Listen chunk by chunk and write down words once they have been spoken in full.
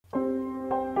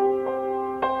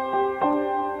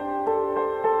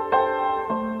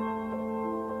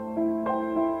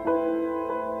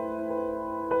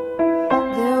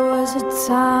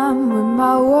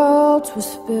My world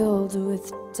was filled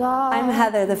with dark. I'm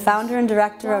Heather, the founder and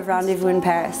director of Rendez-vous in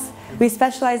Paris. We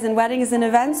specialize in weddings and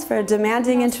events for a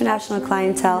demanding international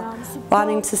clientele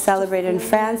wanting to celebrate in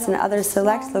France and other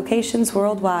select locations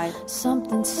worldwide.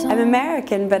 I'm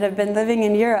American but have been living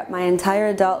in Europe my entire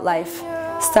adult life,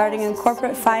 starting in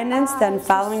corporate finance, then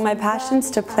following my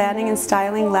passions to planning and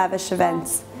styling lavish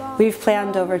events. We've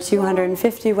planned over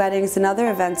 250 weddings and other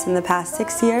events in the past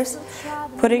 6 years,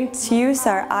 putting to use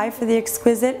our eye for the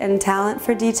exquisite and talent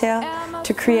for detail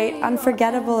to create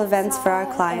unforgettable events for our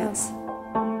clients.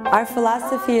 Our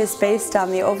philosophy is based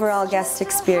on the overall guest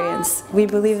experience. We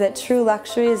believe that true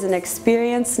luxury is an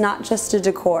experience, not just a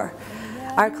decor.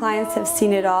 Our clients have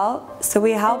seen it all, so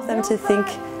we help them to think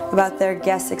about their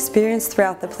guest experience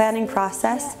throughout the planning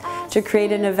process to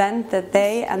create an event that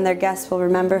they and their guests will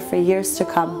remember for years to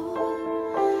come.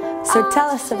 So tell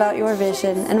us about your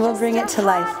vision and we'll bring it to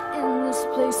life. In this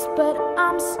place, but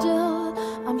I'm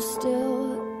still